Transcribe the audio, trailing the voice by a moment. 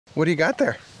What do you got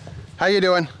there? How you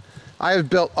doing? I have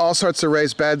built all sorts of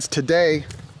raised beds. Today,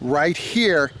 right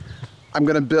here, I'm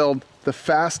gonna build the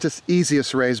fastest,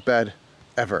 easiest raised bed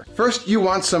ever. First, you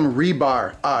want some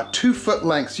rebar, 2-foot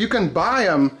lengths. You can buy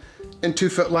them in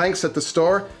 2-foot lengths at the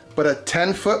store, but a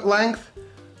 10-foot length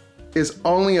is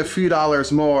only a few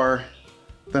dollars more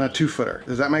than a 2-footer.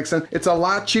 Does that make sense? It's a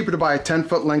lot cheaper to buy a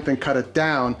 10-foot length and cut it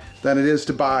down than it is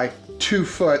to buy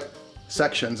 2-foot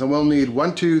sections. And we'll need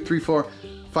 1, 2, 3, 4,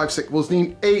 5, 6. We'll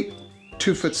need 8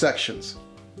 2-foot sections.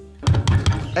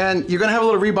 And you're gonna have a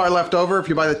little rebar left over if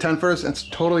you buy the 10-footers, and it's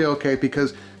totally okay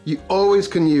because you always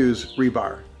can use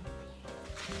rebar.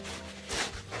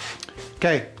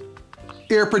 Okay,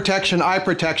 ear protection, eye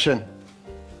protection.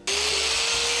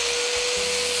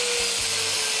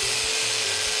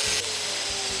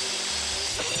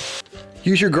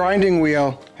 Use your grinding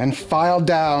wheel and file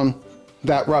down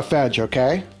that rough edge,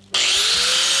 okay?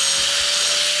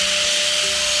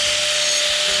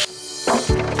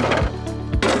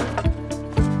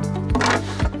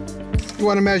 You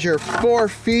want to measure 4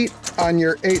 feet on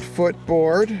your 8-foot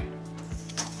board.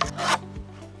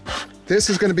 This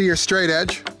is going to be your straight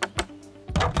edge.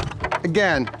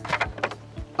 Again,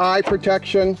 eye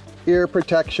protection, ear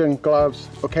protection, gloves,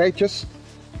 okay?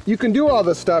 You can do all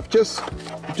this stuff, just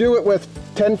do it with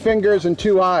 10 fingers and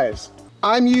 2 eyes.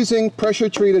 I'm using pressure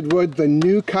treated wood, the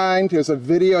new kind. There's a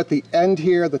video at the end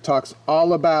here that talks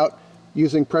all about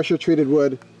using pressure treated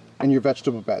wood in your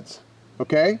vegetable beds,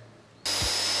 okay?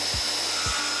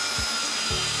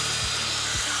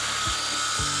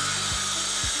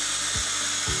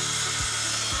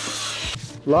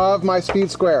 Love my speed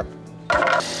square.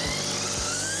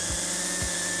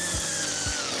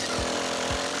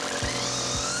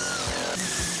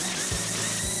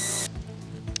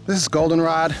 This is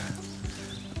goldenrod.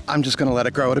 I'm just gonna let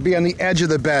it grow. It'll be on the edge of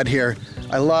the bed here.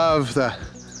 I love the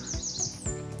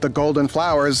golden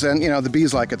flowers, and you know, the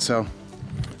bees like it, so.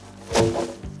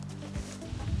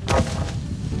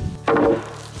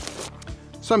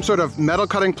 Some sort of metal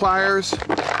cutting pliers,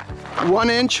 1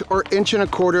 inch or 1.25 inch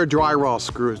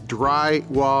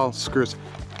drywall screws.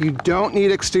 You don't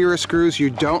need exterior screws, you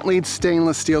don't need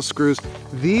stainless steel screws.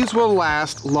 These will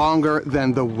last longer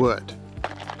than the wood.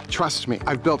 Trust me,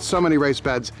 I've built so many raised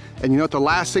beds, and you know what the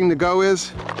last thing to go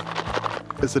is?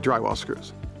 Is the drywall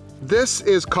screws. This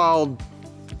is called,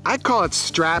 I call it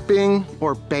strapping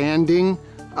or banding.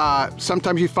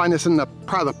 Sometimes you find this in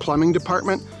probably the plumbing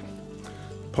department.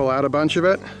 Pull out a bunch of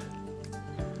it,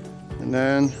 and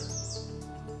then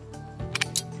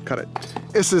cut it.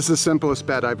 This is the simplest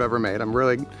bed I've ever made.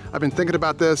 I've been thinking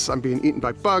about this. I'm being eaten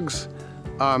by bugs.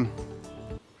 But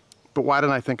why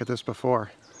didn't I think of this before?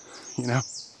 You know?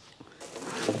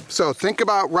 So think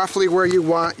about roughly where you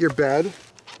want your bed.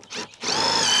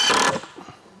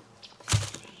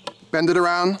 Bend it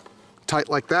around, tight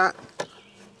like that.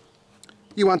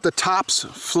 You want the tops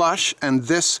flush and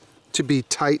this to be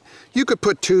tight. You could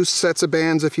put 2 sets of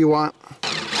bands if you want.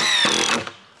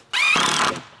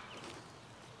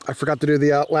 I forgot to do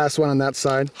the last one on that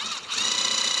side.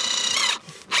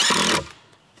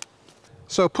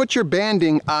 So put your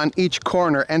banding on each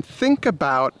corner and think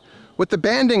about, with the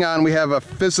banding on, we have a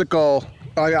physical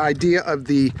idea of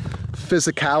the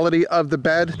physicality of the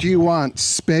bed. Do you want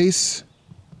space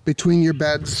between your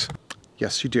beds?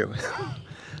 Yes, you do.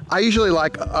 I usually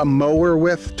like a mower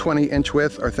width, 20-inch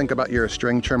width, or think about your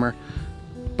string trimmer.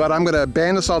 But I'm gonna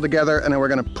band this all together and then we're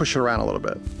gonna push it around a little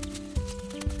bit.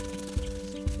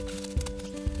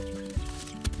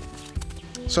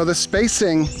 So the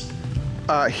spacing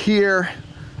here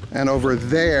and over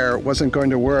there wasn't going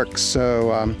to work,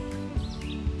 so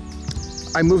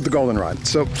I moved the goldenrod.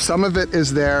 So some of it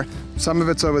is there, some of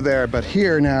it's over there, but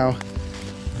here now,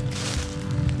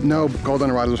 no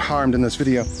goldenrod was harmed in this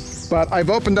video. But I've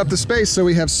opened up the space so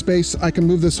we have space. I can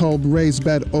move this whole raised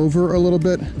bed over a little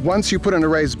bit. Once you put in a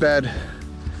raised bed,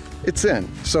 it's in.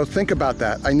 So think about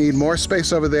that. I need more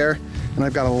space over there, and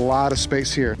I've got a lot of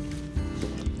space here.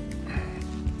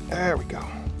 There we go,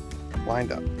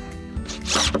 lined up.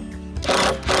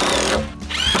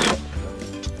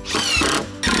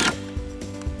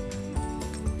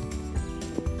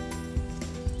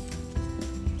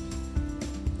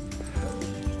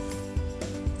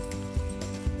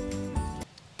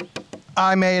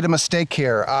 I made a mistake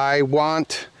here. I've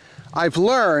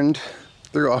learned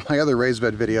through all my other raised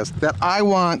bed videos that I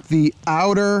want the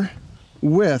outer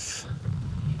width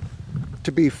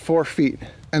to be 4 feet.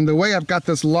 And the way I've got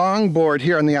this long board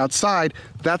here on the outside,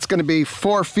 that's gonna be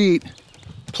 4 feet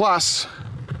plus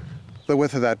the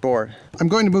width of that board. I'm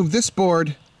going to move this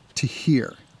board to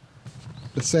here,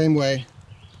 the same way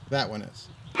that one is.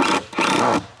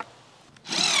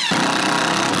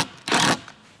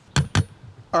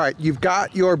 All right, you've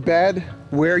got your bed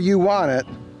where you want it.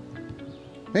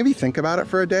 Maybe think about it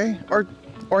for a day,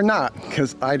 or not,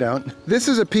 because I don't. This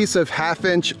is a piece of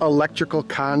 1/2-inch electrical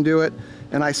conduit,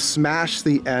 and I smashed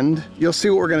the end. You'll see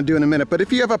what we're gonna do in a minute, but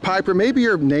if you have a pipe, or maybe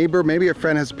your neighbor, maybe your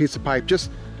friend has a piece of pipe,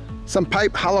 just some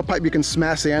pipe, hollow pipe you can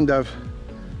smash the end of,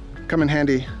 come in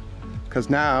handy, because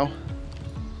now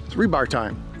it's rebar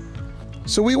time.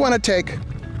 So we wanna take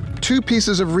 2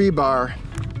 pieces of rebar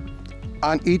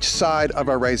on each side of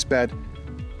our raised bed,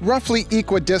 roughly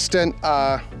equidistant.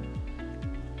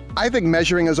 I think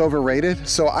measuring is overrated,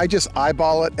 so I just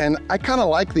eyeball it, and I kind of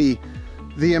like the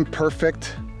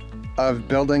imperfect of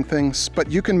building things,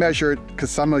 but you can measure it, because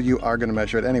some of you are gonna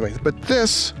measure it anyways. But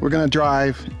this, we're gonna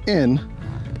drive in,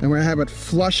 and we're gonna have it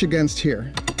flush against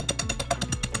here.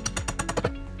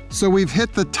 So we've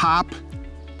hit the top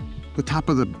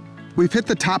of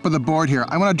the board here.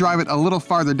 I wanna drive it a little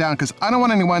farther down, because I don't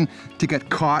want anyone to get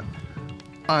caught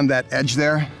on that edge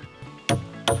there.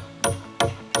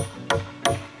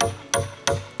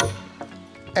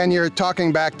 And you're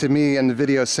talking back to me in the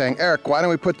video saying, Eric, why don't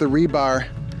we put the rebar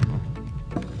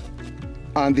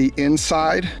on the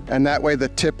inside, and that way the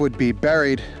tip would be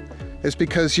buried? It's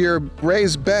because your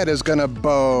raised bed is gonna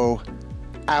bow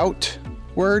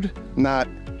outward, not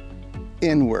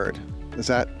inward. Is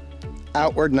that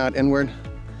outward, not inward?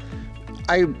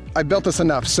 I built this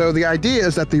enough. So the idea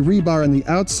is that the rebar on the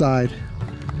outside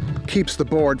keeps the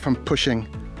board from pushing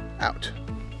out.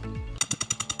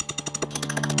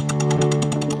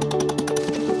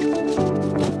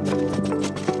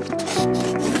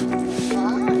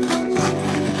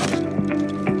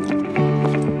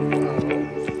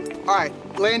 All right,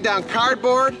 laying down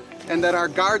cardboard and then our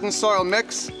garden soil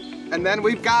mix, and then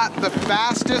we've got the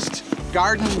fastest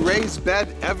garden raised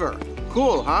bed ever.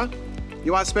 Cool, huh?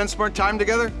 You want to spend some more time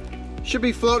together? Should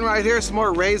be floating right here, some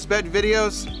more raised bed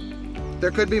videos.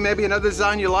 There could be maybe another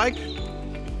design you like,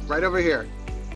 right over here.